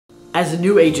as a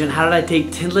new agent, how did I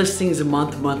take 10 listings a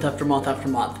month after month after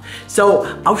month? So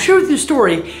I'll share with you a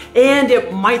story, and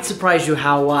it might surprise you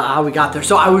how we got there.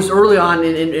 So I was early on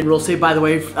in real estate, by the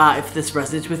way. If this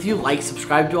resonates with you, like,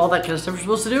 subscribe, do all that kind of stuff you're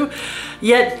supposed to do.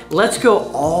 Yet, let's go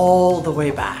all the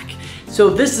way back. So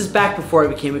this is back before I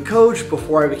became a coach,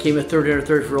 before I became a 30 under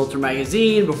 30 for Realtor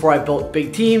Magazine, before I built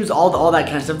big teams, all that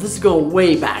kind of stuff. This is going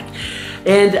way back.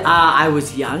 And I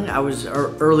was young, I was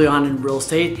early on in real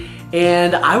estate,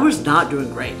 and I was not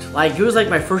doing great. Like, it was like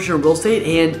my first year in real estate,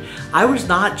 and I was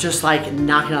not just like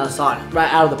knocking out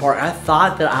of the park. I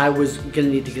thought that I was gonna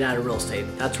need to get out of real estate.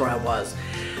 That's where I was.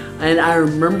 And I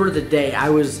remember the day I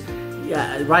was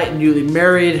newly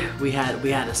married. We had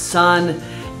a son,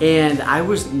 and I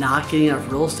was not getting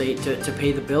enough real estate to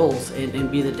pay the bills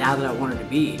and be the dad that I wanted to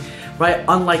be. Right?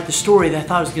 Unlike the story that I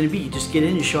thought it was gonna be. You just get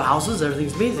in, you show houses,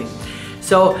 everything's amazing.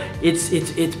 So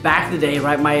it's back in the day,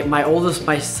 right?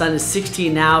 My son is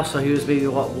 16 now, so he was maybe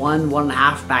what, one and a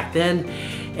half back then.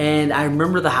 And I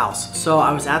remember the house. So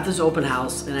I was at this open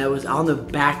house, and I was on the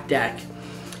back deck,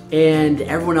 and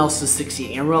everyone else is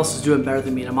succeeding. Everyone else is doing better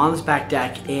than me. And I'm on this back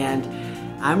deck, and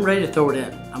I'm ready to throw it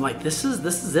in. I'm like, this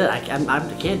is it. I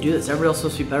can't do this. Everybody else is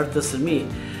supposed to be better at this than me.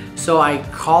 So I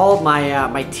called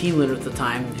my team leader at the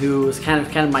time, who was kind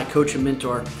of my coach and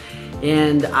mentor.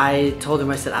 And I told him,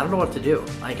 I said, I don't know what to do.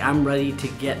 Like, I'm ready to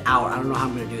get out. I don't know how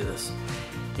I'm gonna do this.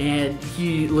 And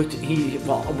he looked,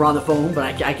 well, we're on the phone,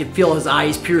 but I could feel his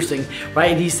eyes piercing,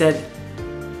 right? And he said,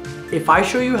 if I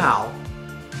show you how,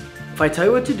 if I tell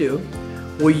you what to do,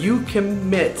 will you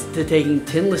commit to taking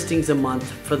 10 listings a month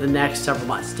for the next several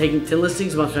months? Taking 10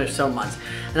 listings a month for the next several months.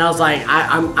 And I was like,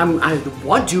 I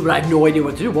want to, but I have no idea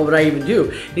what to do. What would I even do?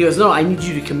 And he goes, no, I need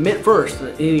you to commit first.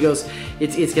 And he goes,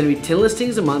 it's gonna be 10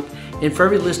 listings a month, and for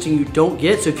every listing you don't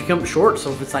get, so if you come up short,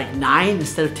 so if it's like 9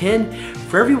 instead of 10,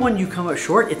 for every one you come up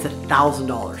short, it's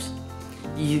 $1,000.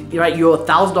 You owe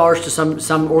 $1,000 to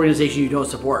some organization you don't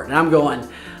support. And I'm going,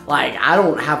 like, I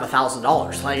don't have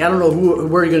 $1,000. Like, I don't know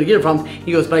where you're gonna get it from.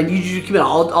 He goes, but I need you to commit.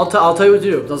 I'll tell you what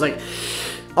to do. I was like,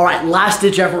 all right, last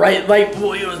ditch effort, right? Like,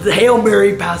 the Hail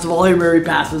Mary pass of all Hail Mary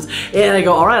passes. And I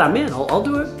go, all right, I'm in, I'll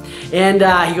do it. And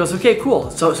he goes, okay,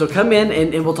 cool. So come in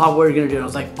and we'll talk what you're gonna do. And I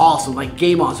was like, awesome, like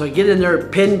game on. So I get in there,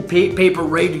 pen, paper,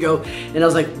 ready to go. And I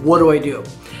was like, what do I do?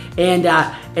 And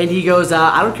he goes,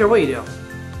 I don't care what you do.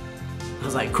 I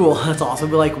was like, cool, that's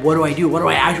awesome. But like, what do I do? What do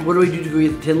I do to go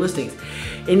get the 10 listings?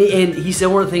 And he said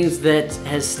one of the things that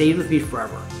has stayed with me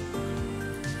forever.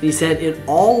 And he said, it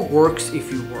all works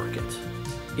if you work it.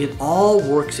 It all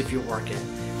works if you work it.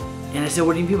 And I said,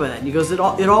 what do you mean by that? And he goes, it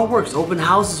all works. Open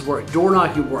houses work, door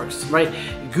knocking works, right?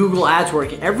 Google ads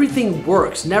work, everything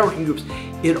works, networking groups.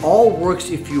 It all works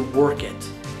if you work it.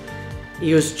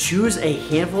 He goes, choose a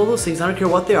handful of those things, I don't care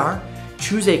what they are,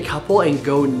 choose a couple and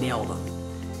go nail them.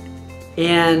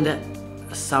 And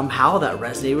somehow that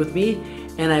resonated with me,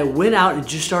 and I went out and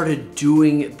just started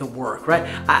doing the work, right?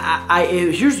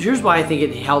 Here's why I think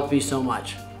it helped me so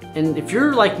much. And if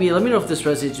you're like me, let me know if this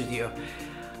resonates with you.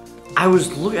 I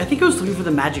think I was looking for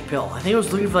the magic pill. I think I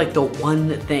was looking for like the one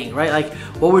thing, right? Like,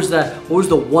 what was the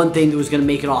one thing that was gonna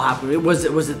make it all happen? Was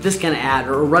it this kind of ad,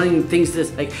 or running things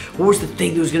this, like, what was the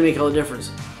thing that was gonna make all the difference?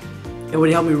 And what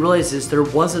helped me realize is there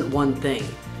wasn't one thing.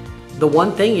 The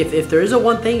one thing, if there is a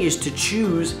one thing, is to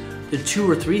choose the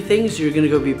 2 or 3 things you're gonna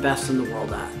go be best in the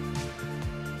world at.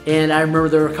 And I remember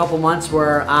there were a couple months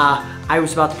where I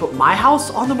was about to put my house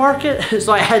on the market,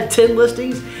 so I had 10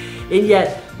 listings, and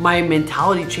yet my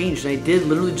mentality changed, and I did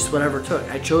literally just whatever it took.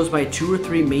 I chose my 2 or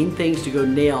 3 main things to go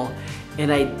nail,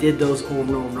 and I did those over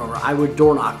and over and over. I would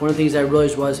door knock. One of the things I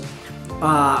realized was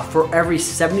for every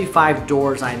 75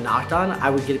 doors I knocked on,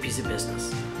 I would get a piece of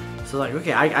business. So like,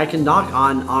 okay, I can knock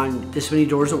on this many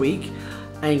doors a week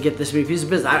and get this many pieces of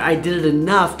business. I did it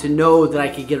enough to know that I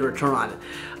could get a return on it.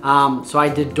 So I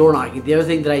did door knocking. The other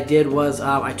thing that I did was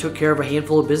I took care of a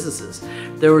handful of businesses.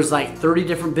 There was like 30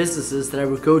 different businesses that I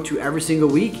would go to every single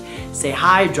week, say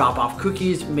hi, drop off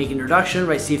cookies, make an introduction,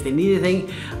 right, see if they need anything.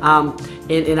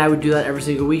 And I would do that every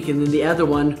single week. And then the other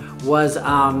one was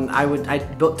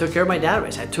took care of my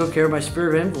database. I took care of my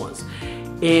sphere of influence.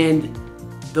 And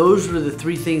those were the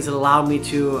 3 things that allowed me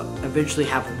to eventually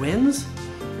have wins.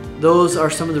 Those are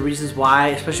some of the reasons why,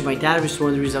 especially my database is one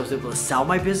of the reasons I was able to sell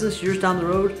my business years down the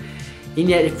road. And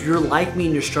yet, if you're like me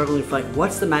and you're struggling for like,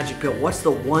 what's the magic pill? What's the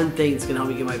one thing that's gonna help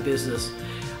me get my business?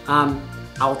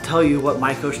 I'll tell you what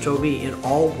my coach told me, it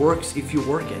all works if you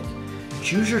work it.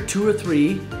 Choose your 2 or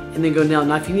 3 and then go nail.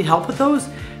 Now, if you need help with those,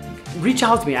 reach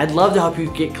out to me. I'd love to help you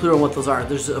get clear on what those are.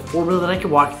 There's a formula that I can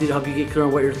walk you through to help you get clear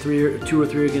on what your 2 or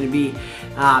 3 are gonna be.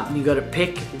 You go to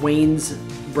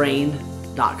pickwaynesbrain.com.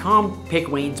 pickwaynesbrain.com,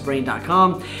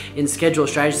 pickwaynesbrain.com, and schedule a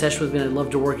strategy session with me. I'd love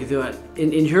to work you through it.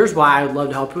 And here's why I would love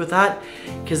to help you with that.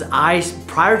 Because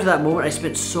prior to that moment, I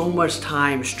spent so much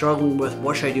time struggling with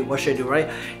what should I do, right?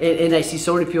 And I see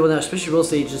so many people now, especially real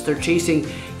estate agents, they're chasing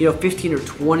 15 or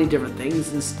 20 different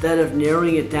things instead of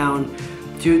narrowing it down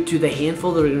to the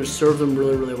handful that are going to serve them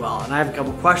really, really well. And I have a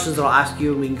couple questions that I'll ask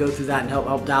you, and we can go through that and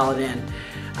help dial it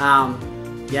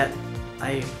in. Yet,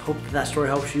 I hope that story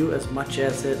helps you as much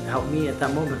as it helped me at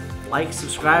that moment. Like,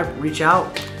 subscribe, reach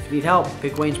out if you need help.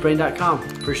 Pickwaynesbrain.com.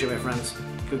 Appreciate it, my friends.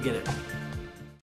 Go get it.